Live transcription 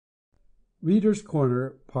Reader's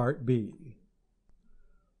Corner, Part B.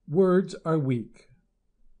 Words are weak.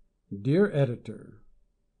 Dear Editor,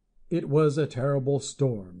 it was a terrible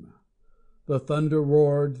storm. The thunder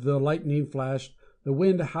roared, the lightning flashed, the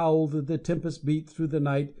wind howled, the tempest beat through the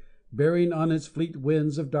night, bearing on its fleet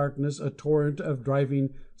winds of darkness a torrent of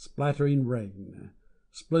driving, splattering rain.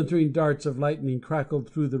 Splintering darts of lightning crackled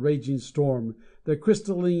through the raging storm, their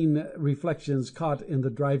crystalline reflections caught in the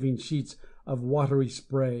driving sheets of watery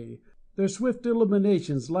spray, their swift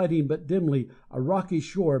illuminations lighting but dimly a rocky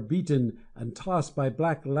shore beaten and tossed by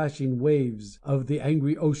black lashing waves of the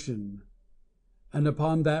angry ocean. And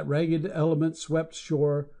upon that ragged element-swept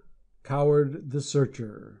shore cowered the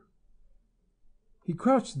searcher. He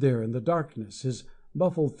crouched there in the darkness, his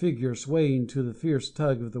muffled figure swaying to the fierce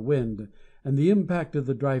tug of the wind and the impact of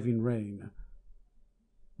the driving rain.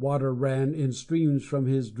 Water ran in streams from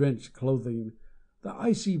his drenched clothing. The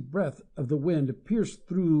icy breath of the wind pierced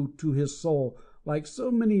through to his soul like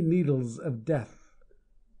so many needles of death.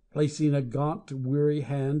 Placing a gaunt, weary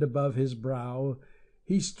hand above his brow,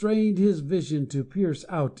 he strained his vision to pierce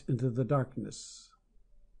out into the darkness.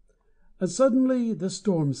 And suddenly the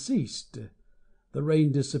storm ceased. The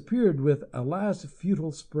rain disappeared with a last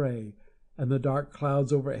futile spray, and the dark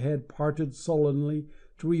clouds overhead parted sullenly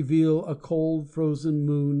to reveal a cold, frozen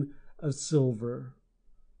moon of silver.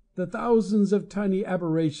 The thousands of tiny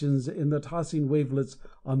aberrations in the tossing wavelets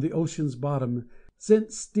on the ocean's bottom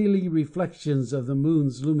sent steely reflections of the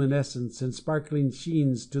moon's luminescence and sparkling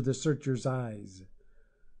sheens to the searcher's eyes.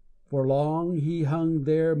 For long he hung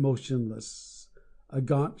there motionless, a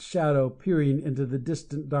gaunt shadow peering into the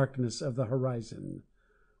distant darkness of the horizon.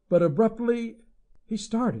 But abruptly he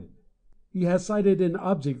started. He had sighted an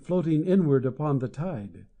object floating inward upon the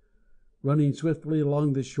tide. Running swiftly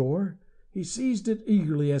along the shore, he seized it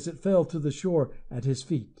eagerly as it fell to the shore at his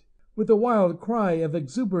feet. With a wild cry of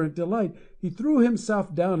exuberant delight, he threw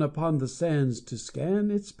himself down upon the sands to scan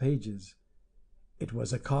its pages. It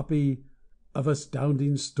was a copy of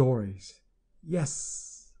Astounding Stories.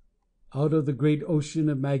 Yes! Out of the great ocean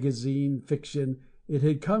of magazine fiction it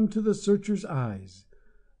had come to the searcher's eyes.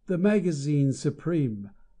 The magazine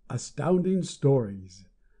supreme, Astounding Stories.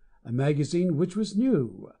 A magazine which was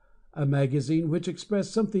new. A magazine which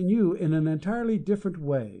expressed something new in an entirely different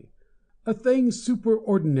way. A thing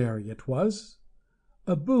superordinary it was.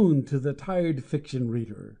 A boon to the tired fiction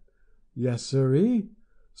reader. Yes, sirree,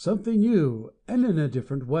 something new and in a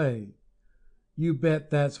different way. You bet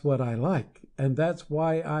that's what I like, and that's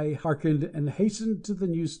why I hearkened and hastened to the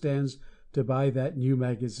newsstands to buy that new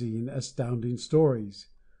magazine, Astounding Stories.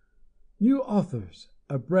 New authors,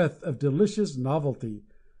 a breath of delicious novelty,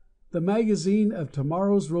 the magazine of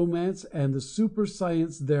tomorrow's romance and the super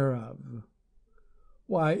science thereof.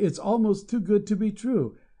 Why, it's almost too good to be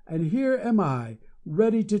true, and here am I,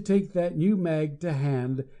 ready to take that new mag to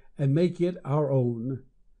hand and make it our own.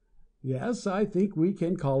 Yes, I think we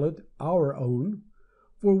can call it our own,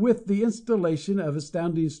 for with the installation of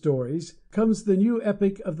Astounding Stories comes the new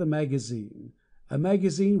epic of the magazine, a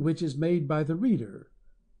magazine which is made by the reader.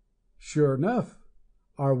 Sure enough,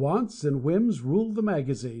 our wants and whims rule the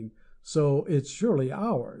magazine, so it's surely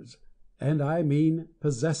ours, and I mean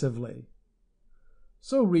possessively.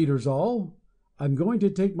 So, readers all, I'm going to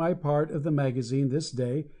take my part of the magazine this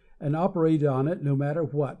day and operate on it no matter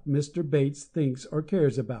what Mr. Bates thinks or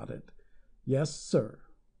cares about it. Yes, sir.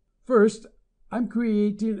 First, I'm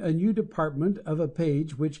creating a new department of a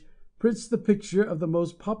page which prints the picture of the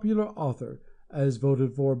most popular author, as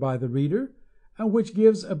voted for by the reader, and which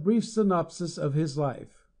gives a brief synopsis of his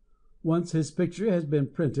life. Once his picture has been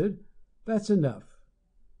printed, that's enough.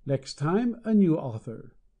 Next time, a new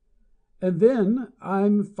author. And then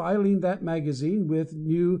I'm filing that magazine with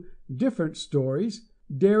new, different stories,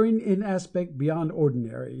 daring in aspect beyond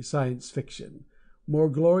ordinary science fiction, more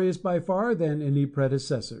glorious by far than any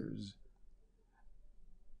predecessors.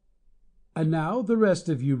 And now, the rest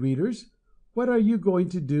of you readers, what are you going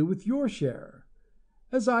to do with your share?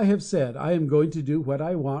 As I have said, I am going to do what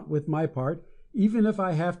I want with my part, even if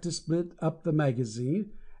I have to split up the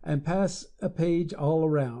magazine and pass a page all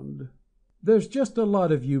around. There's just a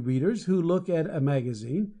lot of you readers who look at a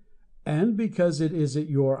magazine, and because it isn't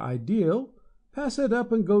your ideal, pass it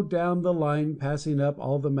up and go down the line passing up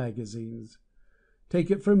all the magazines. Take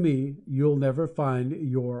it from me, you'll never find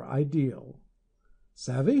your ideal.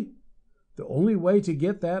 Savvy? The only way to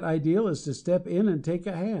get that ideal is to step in and take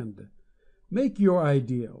a hand. Make your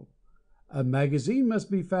ideal. A magazine must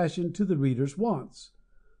be fashioned to the reader's wants.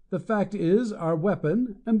 The fact is our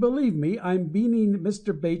weapon, and believe me, I'm beaning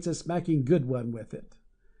Mr. Bates a smacking good one with it.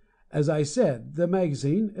 As I said, the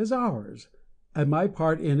magazine is ours, and my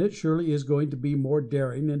part in it surely is going to be more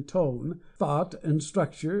daring in tone, thought, and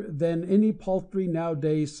structure than any paltry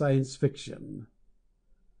nowadays science fiction.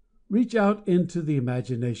 Reach out into the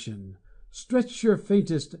imagination. Stretch your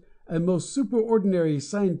faintest and most superordinary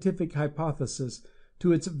scientific hypothesis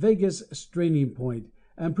to its vaguest straining point,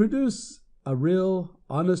 and produce a real,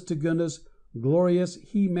 honest-to-goodness, glorious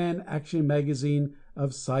He-Man action magazine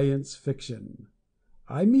of science fiction.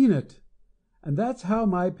 I mean it, and that's how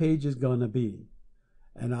my page is gonna be.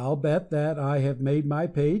 And I'll bet that I have made my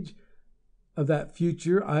page of that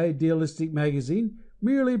future idealistic magazine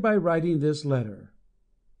merely by writing this letter.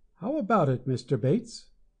 How about it, Mr. Bates?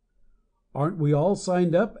 Aren't we all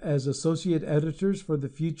signed up as associate editors for the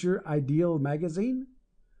future ideal magazine?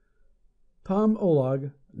 Tom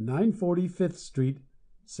Olag, 940 5th Street,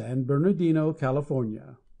 San Bernardino,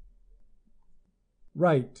 California.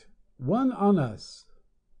 Write. One on Us.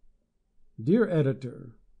 Dear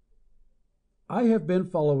Editor, I have been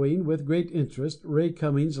following with great interest Ray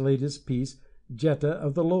Cummings' latest piece, Jetta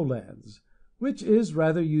of the Lowlands, which is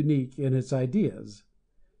rather unique in its ideas.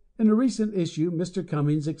 In a recent issue, Mr.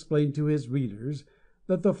 Cummings explained to his readers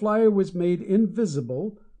that the flyer was made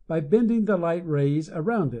invisible by bending the light rays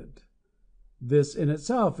around it. This in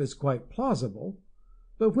itself is quite plausible,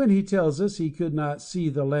 but when he tells us he could not see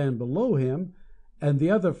the land below him and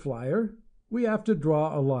the other flyer, we have to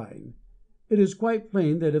draw a line. It is quite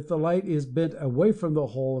plain that if the light is bent away from the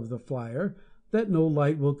hull of the flyer, that no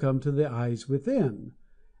light will come to the eyes within,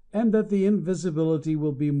 and that the invisibility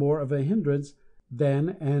will be more of a hindrance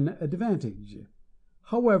than an advantage.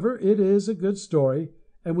 However, it is a good story,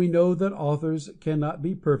 and we know that authors cannot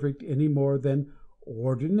be perfect any more than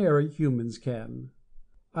ordinary humans can.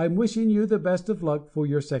 I am wishing you the best of luck for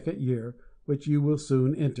your second year, which you will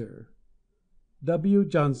soon enter. W.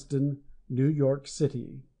 Johnston, New York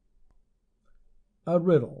City. A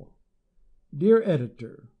Riddle. Dear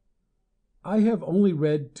Editor, I have only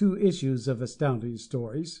read 2 issues of Astounding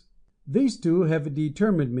Stories. These 2 have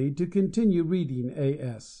determined me to continue reading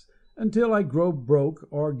A.S. until I grow broke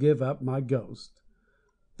or give up my ghost.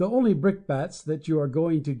 The only brickbats that you are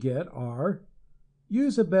going to get are: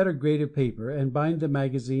 use a better grade of paper and bind the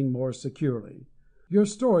magazine more securely. Your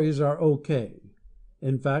stories are okay.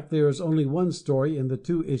 In fact, there is only one story in the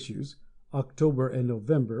 2 issues, October and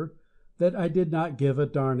November, that I did not give a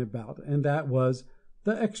darn about, and that was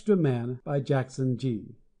The Extra Man by Jackson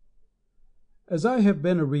Gee. As I have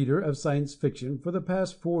been a reader of science fiction for the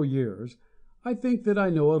past 4 years, I think that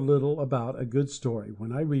I know a little about a good story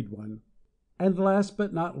when I read one. And last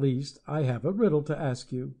but not least, I have a riddle to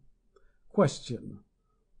ask you. Question: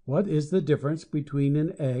 what is the difference between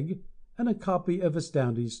an egg and a copy of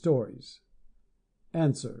Astounding Stories?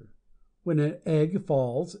 Answer: when an egg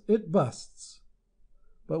falls, it busts.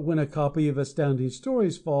 But when a copy of Astounding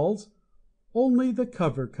Stories falls, only the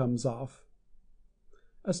cover comes off.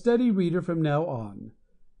 A steady reader from now on.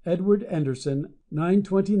 Edward Anderson,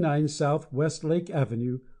 929 South Westlake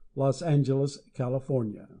Avenue, Los Angeles,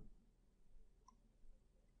 California.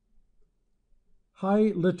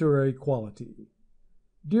 High Literary Quality.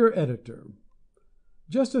 Dear Editor,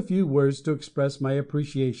 just a few words to express my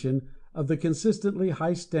appreciation of the consistently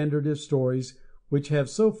high standard of stories which have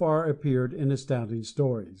so far appeared in Astounding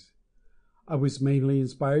Stories. I was mainly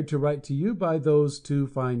inspired to write to you by those 2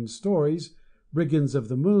 fine stories, Brigands of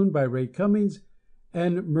the Moon by Ray Cummings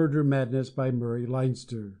and Murder Madness by Murray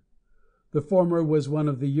Leinster. The former was one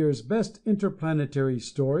of the year's best interplanetary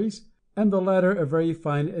stories, and the latter a very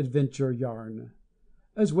fine adventure yarn.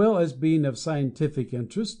 As well as being of scientific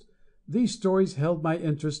interest, these stories held my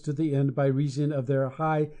interest to the end by reason of their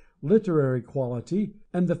high literary quality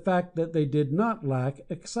and the fact that they did not lack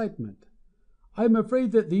excitement. I am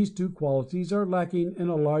afraid that these 2 qualities are lacking in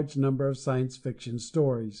a large number of science fiction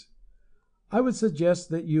stories. I would suggest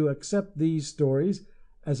that you accept these stories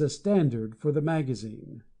as a standard for the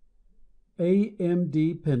magazine. A. M.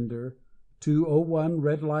 D. Pender, 201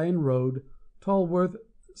 Red Lion Road, Tolworth,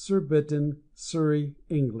 Surbiton, Surrey,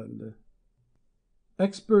 England.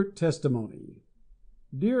 Expert Testimony.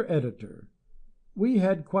 Dear Editor, we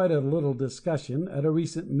had quite a little discussion at a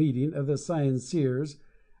recent meeting of the Scienceers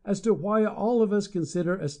as to why all of us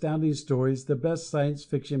consider Astounding Stories the best science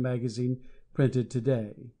fiction magazine printed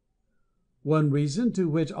today. One reason, to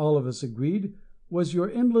which all of us agreed, was your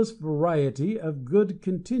endless variety of good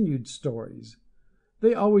continued stories.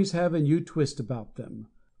 They always have a new twist about them.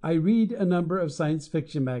 I read a number of science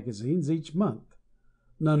fiction magazines each month.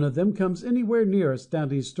 None of them comes anywhere near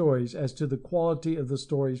Astounding Stories as to the quality of the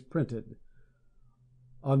stories printed.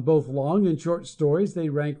 On both long and short stories they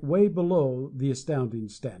rank way below the Astounding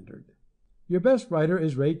standard. Your best writer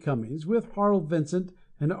is Ray Cummings, with Harl Vincent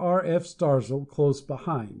and R. F. Starzl close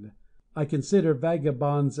behind. I consider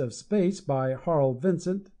Vagabonds of Space by Paul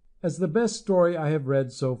Levinson as the best story I have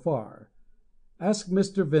read so far. Ask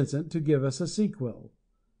Mr. Vincent to give us a sequel.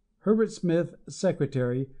 Herbert Smith,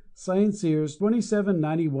 Secretary, Scienceers,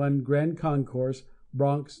 2791 Grand Concourse,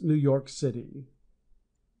 Bronx, New York City.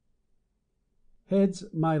 Heads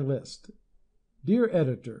My List. Dear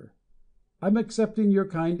Editor, I'm accepting your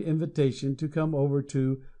kind invitation to come over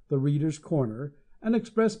to the Reader's Corner and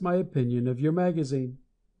express my opinion of your magazine.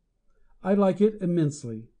 I like it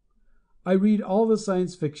immensely. I read all the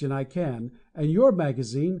science fiction I can, and your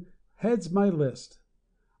magazine heads my list.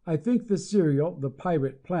 I think the serial, The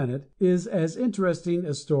Pirate Planet, is as interesting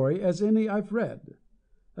a story as any I've read.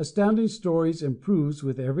 Astounding Stories improves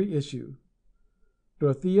with every issue.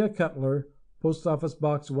 Dorothea Cutler, Post Office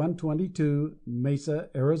Box 122, Mesa,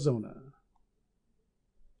 Arizona.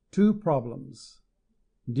 Two Problems.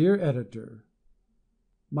 Dear Editor,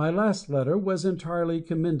 my last letter was entirely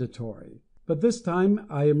commendatory, but this time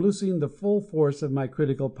I am loosing the full force of my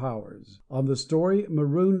critical powers on the story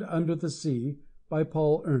Marooned Under the Sea by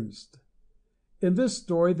Paul Ernst. In this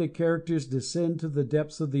story the characters descend to the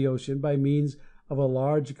depths of the ocean by means of a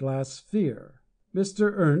large glass sphere.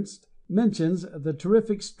 Mr. Ernst mentions the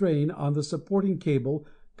terrific strain on the supporting cable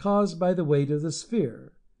caused by the weight of the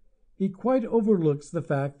sphere. He quite overlooks the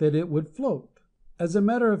fact that it would float. As a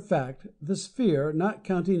matter of fact, the sphere, not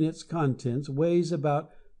counting its contents, weighs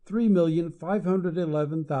about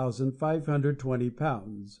 3,511,520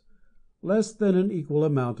 pounds, less than an equal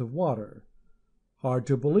amount of water. Hard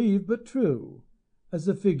to believe, but true, as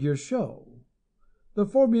the figures show. The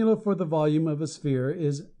formula for the volume of a sphere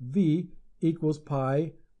is V equals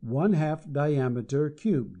pi 1/2 diameter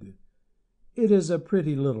cubed. It is a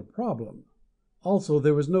pretty little problem. Also,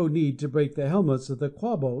 there was no need to break the helmets of the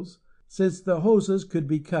Quabos, since the hoses could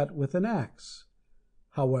be cut with an axe.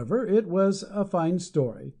 However, it was a fine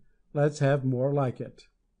story. Let's have more like it.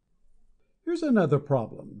 Here's another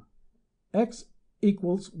problem. X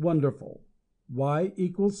equals wonderful. Y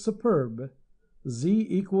equals superb. Z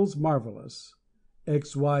equals marvelous.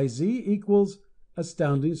 XYZ equals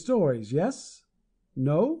astounding stories. Yes?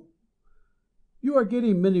 No? You are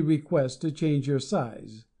getting many requests to change your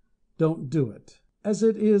size. Don't do it. As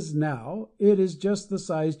it is now, it is just the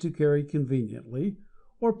size to carry conveniently,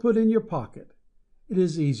 or put in your pocket. It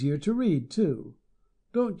is easier to read, too.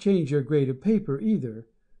 Don't change your grade of paper, either.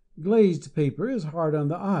 Glazed paper is hard on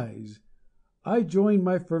the eyes. I join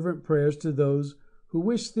my fervent prayers to those who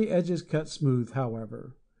wish the edges cut smooth,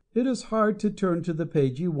 however. It is hard to turn to the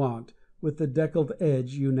page you want with the deckled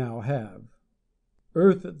edge you now have.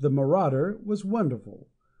 Earth the Marauder was wonderful.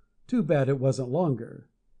 Too bad it wasn't longer.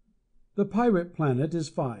 The Pirate Planet is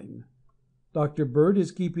fine. Dr. Bird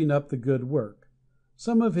is keeping up the good work.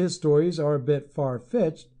 Some of his stories are a bit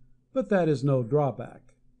far-fetched, but that is no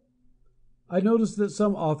drawback. I notice that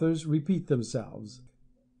some authors repeat themselves.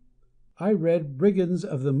 I read Brigands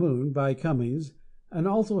of the Moon by Cummings, and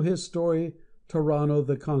also his story Tarrano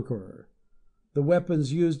the Conqueror. The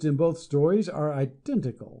weapons used in both stories are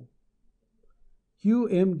identical. Hugh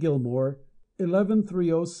M. Gilmore,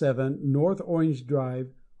 11307 North Orange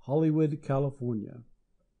Drive, Hollywood, California.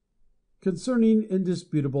 Concerning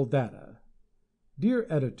indisputable data. Dear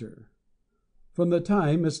Editor, from the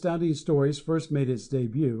time Astounding Stories first made its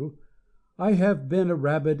debut, I have been a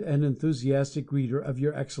rabid and enthusiastic reader of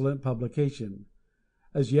your excellent publication.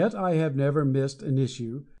 As yet I have never missed an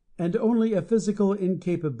issue, and only a physical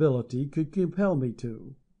incapability could compel me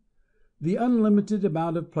to. The unlimited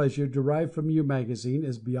amount of pleasure derived from your magazine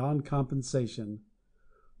is beyond compensation.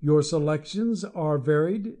 Your selections are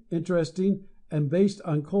varied, interesting, and based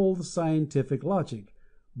on cold scientific logic,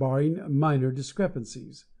 barring minor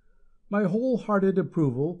discrepancies. My wholehearted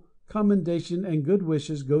approval, commendation, and good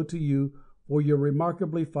wishes go to you for your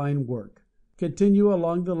remarkably fine work. Continue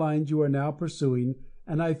along the lines you are now pursuing,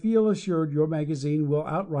 and I feel assured your magazine will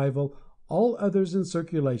outrival all others in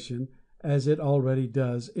circulation, as it already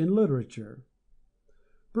does in literature.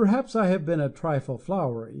 Perhaps I have been a trifle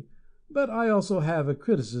flowery, but I also have a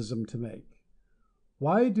criticism to make.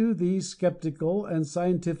 Why do these skeptical and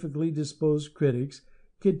scientifically disposed critics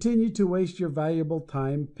continue to waste your valuable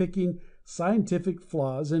time picking scientific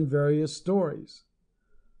flaws in various stories?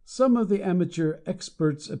 Some of the amateur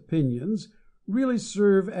experts' opinions really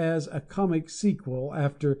serve as a comic sequel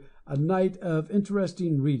after a night of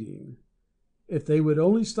interesting reading. If they would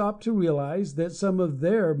only stop to realize that some of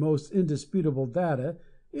their most indisputable data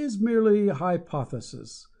is merely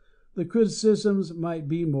hypothesis, the criticisms might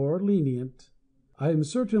be more lenient. I am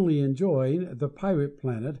certainly enjoying The Pirate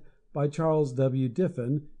Planet by Charles W.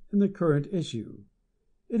 Diffin in the current issue.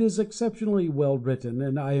 It is exceptionally well written,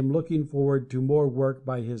 and I am looking forward to more work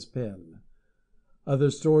by his pen. Other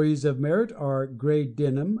stories of merit are Grey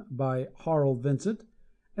Denim by Harold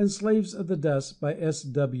and Slaves of the Dust by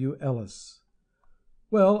S.W. Ellis.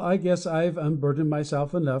 Well, I guess I've unburdened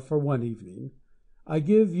myself enough for one evening. I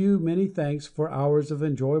give you many thanks for hours of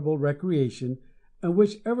enjoyable recreation, and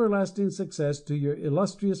wish everlasting success to your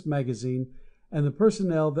illustrious magazine and the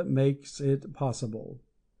personnel that makes it possible.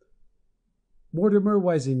 Mortimer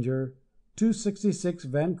Weisinger, 266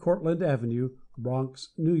 Van Cortlandt Avenue, Bronx,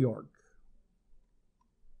 New York.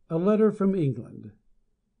 A Letter from England.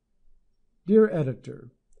 Dear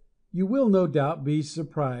Editor, you will no doubt be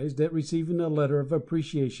surprised at receiving a letter of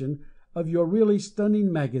appreciation of your really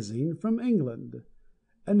stunning magazine from England.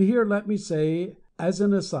 And here let me say, as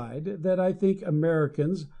an aside, that I think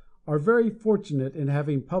Americans are very fortunate in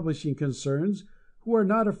having publishing concerns who are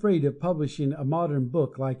not afraid of publishing a modern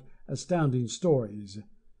book like Astounding Stories.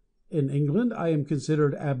 In England I am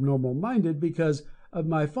considered abnormal-minded because of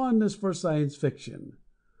my fondness for science fiction.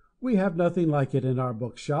 We have nothing like it in our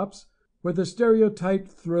bookshops, where the stereotyped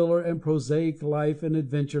thriller and prosaic life and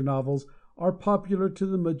adventure novels are popular to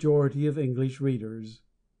the majority of English readers.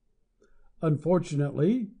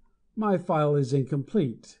 Unfortunately, my file is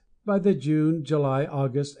incomplete by the June, July,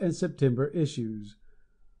 August, and September issues.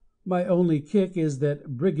 My only kick is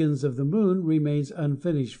that Brigands of the Moon remains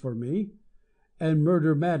unfinished for me, and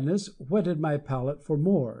Murder Madness whetted my palate for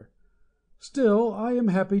more. Still, I am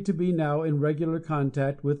happy to be now in regular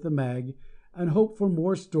contact with the mag, and hope for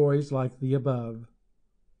more stories like the above.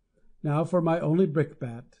 Now for my only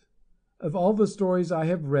brickbat. Of all the stories I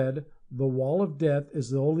have read, The Wall of Death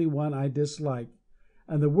is the only one I dislike,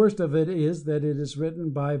 and the worst of it is that it is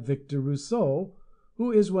written by Victor Rousseau,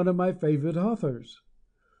 who is one of my favorite authors.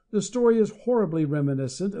 The story is horribly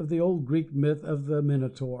reminiscent of the old Greek myth of the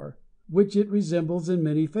Minotaur, which it resembles in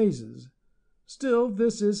many phases. Still,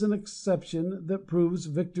 this is an exception that proves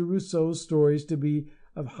Victor Rousseau's stories to be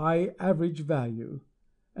of high average value,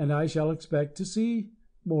 and I shall expect to see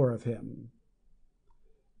more of him.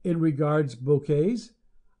 In regards bouquets,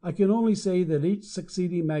 I can only say that each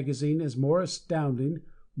succeeding magazine is more astounding,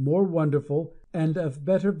 more wonderful, and of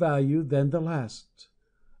better value than the last.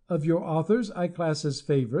 Of your authors I class as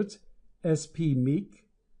favorites S. P. Meek,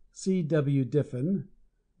 C. W. Diffin,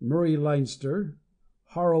 Murray Leinster,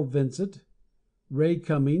 Harold Vincent, Ray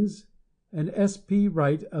Cummings, and S. P.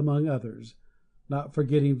 Wright, among others, not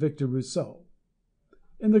forgetting Victor Rousseau.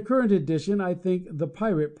 In the current edition I think The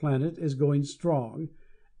Pirate Planet is going strong,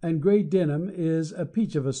 and Grey Denim is a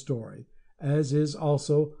peach of a story, as is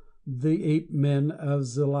also The Ape Men of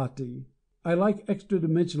Zelati. I like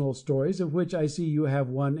extra-dimensional stories, of which I see you have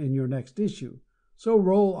one in your next issue, so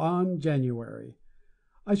roll on January.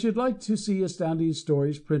 I should like to see Astounding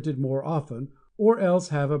Stories printed more often, or else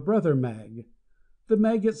have a brother mag. The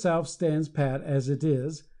mag itself stands pat as it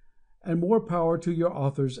is, and more power to your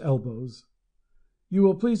author's elbows. You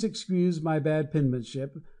will please excuse my bad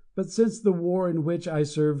penmanship, but since the war in which I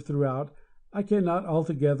served throughout, I cannot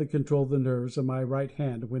altogether control the nerves of my right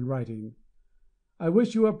hand when writing. I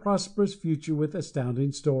wish you a prosperous future with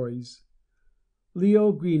Astounding Stories.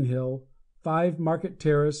 Leo Greenhill, 5 Market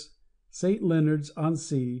Terrace, St.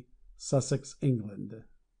 Leonards-on-Sea, Sussex, England.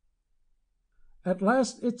 At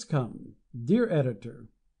last it's come. Dear Editor,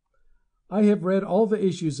 I have read all the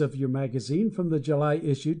issues of your magazine from the July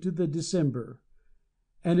issue to the December,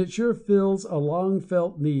 and it sure fills a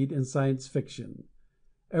long-felt need in science fiction.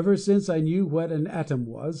 Ever since I knew what an atom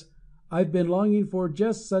was, I've been longing for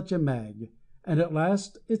just such a mag, and at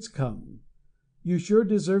last it's come. You sure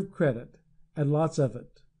deserve credit, and lots of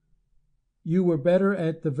it. You were better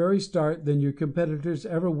at the very start than your competitors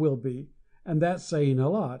ever will be, and that's saying a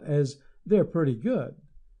lot, as they're pretty good.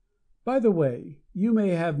 By the way, you may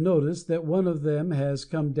have noticed that one of them has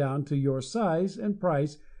come down to your size and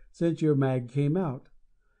price since your mag came out.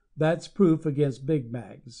 That's proof against big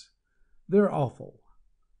mags. They're awful.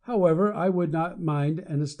 However, I would not mind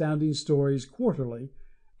an Astounding Stories quarterly,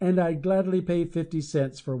 and I'd gladly pay 50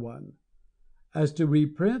 cents for one. As to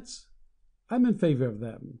reprints, I'm in favor of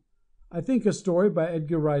them. I think a story by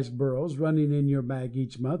Edgar Rice Burroughs running in your mag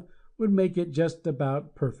each month would make it just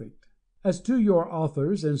about perfect. As to your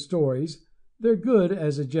authors and stories, they're good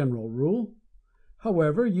as a general rule.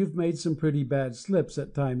 However, you've made some pretty bad slips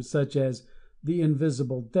at times, such as The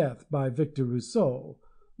Invisible Death by Victor Rousseau,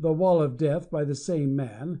 The Wall of Death by the same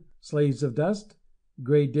man, Slaves of Dust,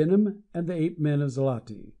 Grey Denim, and The Ape Men of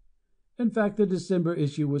Zelati. In fact, the December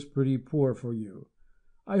issue was pretty poor for you.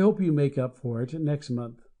 I hope you make up for it next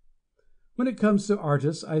month. When it comes to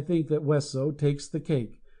artists, I think that Wesso takes the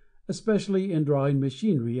cake, especially in drawing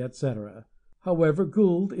machinery, etc. However,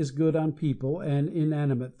 Gould is good on people and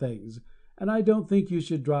inanimate things, and I don't think you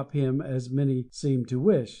should drop him as many seem to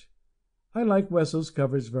wish. I like Wesso's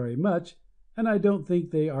covers very much, and I don't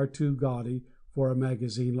think they are too gaudy for a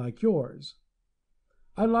magazine like yours.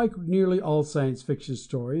 I like nearly all science fiction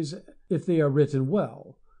stories if they are written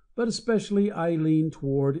well, but especially I lean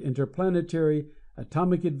toward interplanetary,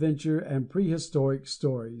 atomic adventure, and prehistoric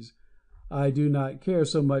stories. I do not care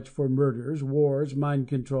so much for murders, wars, mind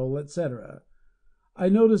control, etc. I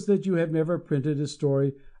notice that you have never printed a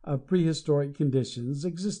story of prehistoric conditions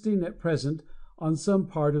existing at present on some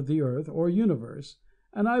part of the earth or universe,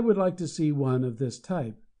 and I would like to see one of this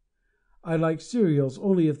type. I like serials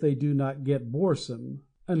only if they do not get boresome,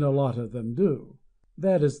 and a lot of them do.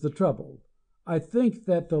 That is the trouble. I think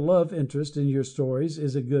that the love interest in your stories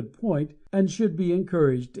is a good point and should be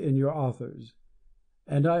encouraged in your authors.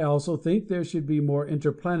 And I also think there should be more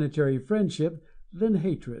interplanetary friendship than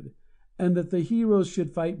hatred, and that the heroes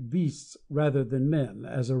should fight beasts rather than men,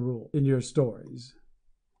 as a rule, in your stories.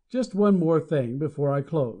 Just one more thing before I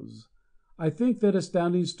close. I think that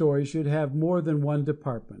Astounding Stories should have more than one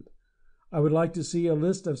department. I would like to see a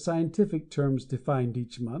list of scientific terms defined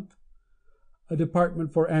each month, a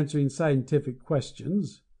department for answering scientific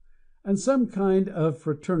questions, and some kind of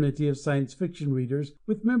fraternity of science fiction readers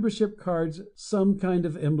with membership cards, some kind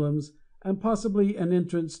of emblems, and possibly an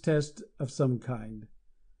entrance test of some kind.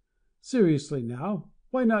 Seriously now,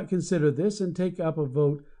 why not consider this and take up a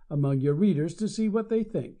vote among your readers to see what they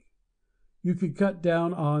think? You could cut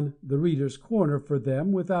down on the Reader's Corner for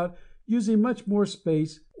them without using much more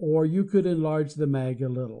space, or you could enlarge the mag a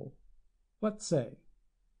little. What say?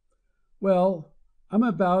 Well, I'm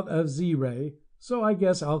about of Z-ray, so I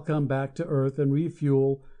guess I'll come back to Earth and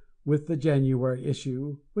refuel with the January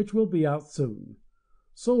issue, which will be out soon.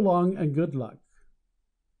 So long and good luck.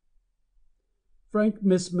 Frank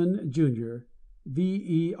Missman, Jr.,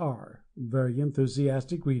 V.E.R., Very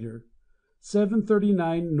Enthusiastic Reader,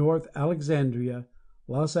 739 North Alexandria,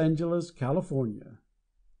 Los Angeles, California.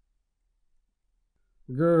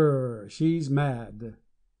 Grr, she's mad.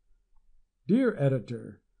 Dear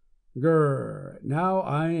Editor, Grr, now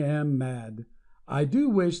I am mad. I do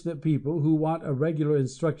wish that people who want a regular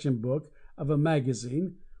instruction book of a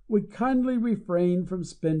magazine would kindly refrain from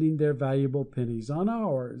spending their valuable pennies on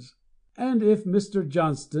ours. And if Mr.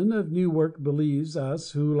 Johnston of Newark believes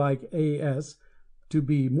us who like A.S. to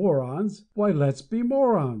be morons, why let's be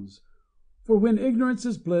morons. For when ignorance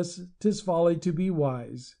is bliss, 'tis folly to be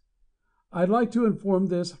wise. I'd like to inform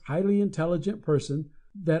this highly intelligent person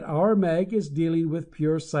that our mag is dealing with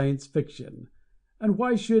pure science fiction. And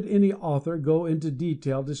why should any author go into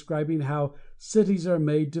detail describing how cities are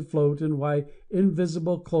made to float and why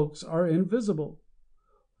invisible cloaks are invisible?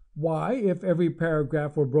 Why, if every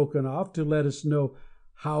paragraph were broken off to let us know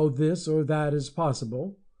how this or that is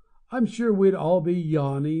possible, I'm sure we'd all be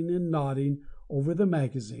yawning and nodding over the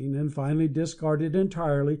magazine, and finally discard it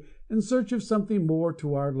entirely in search of something more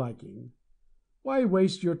to our liking. Why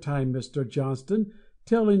waste your time, Mr. Johnston,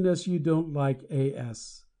 telling us you don't like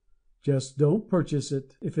A.S.? Just don't purchase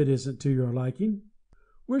it if it isn't to your liking.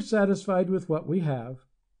 We're satisfied with what we have.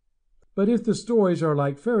 But if the stories are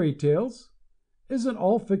like fairy tales, isn't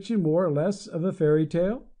all fiction more or less of a fairy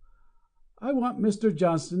tale? I want Mr.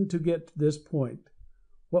 Johnston to get this point.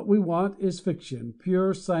 What we want is fiction,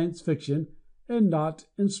 pure science fiction, and not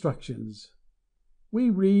instructions. We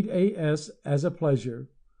read A.S. as a pleasure.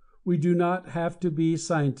 We do not have to be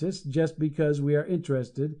scientists just because we are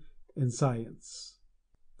interested in science.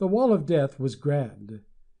 The Wall of Death was grand.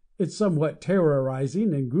 It's somewhat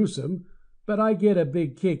terrorizing and gruesome, but I get a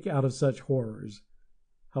big kick out of such horrors.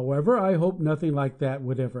 However, I hope nothing like that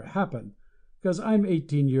would ever happen, 'cause I'm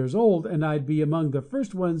 18 years old, and I'd be among the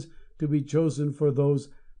first ones to be chosen for those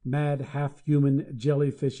mad half-human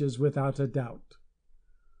jellyfishes without a doubt.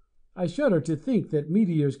 I shudder to think that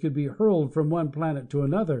meteors could be hurled from one planet to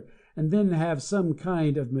another, and then have some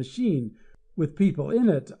kind of machine, with people in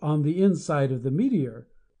it, on the inside of the meteor.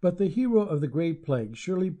 But the hero of the Great Plague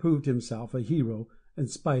surely proved himself a hero in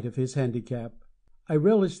spite of his handicap. I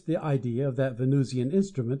relish the idea of that Venusian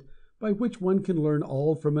instrument by which one can learn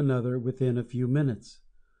all from another within a few minutes.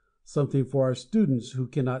 Something for our students who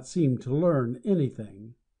cannot seem to learn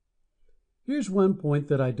anything. Here's one point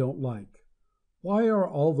that I don't like. Why are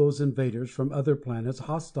all those invaders from other planets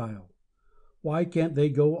hostile? Why can't they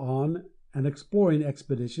go on an exploring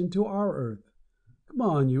expedition to our Earth? Come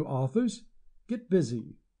on, you authors, get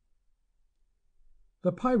busy.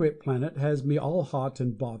 The pirate planet has me all hot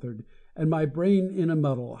and bothered, and my brain in a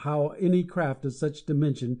muddle how any craft of such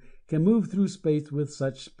dimension can move through space with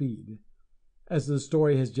such speed. As the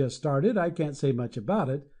story has just started, I can't say much about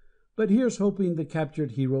it, But here's hoping the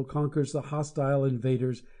captured hero conquers the hostile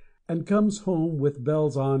invaders and comes home with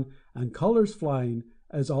bells on and colors flying,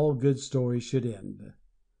 as all good stories should end.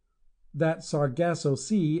 That Sargasso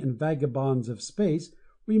Sea in Vagabonds of Space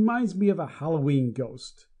reminds me of a Halloween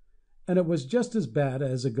ghost. And it was just as bad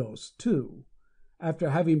as a ghost, too. After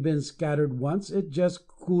having been scattered once, it just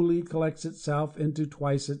coolly collects itself into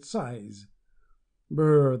twice its size.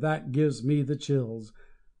 Brr, that gives me the chills.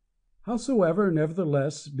 Howsoever,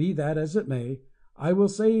 nevertheless, be that as it may, I will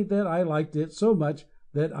say that I liked it so much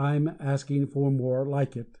that I'm asking for more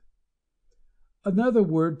like it. Another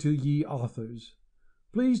word to ye authors.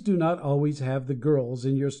 Please do not always have the girls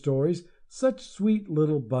in your stories such sweet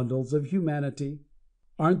little bundles of humanity.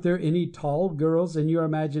 Aren't there any tall girls in your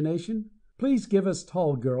imagination? Please give us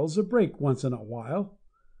tall girls a break once in a while.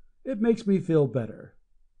 It makes me feel better.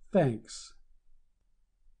 Thanks.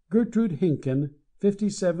 Gertrude Hinken,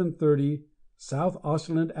 5730 South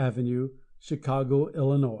Ashland Avenue, Chicago,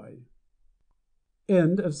 Illinois.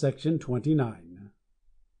 End of section 29.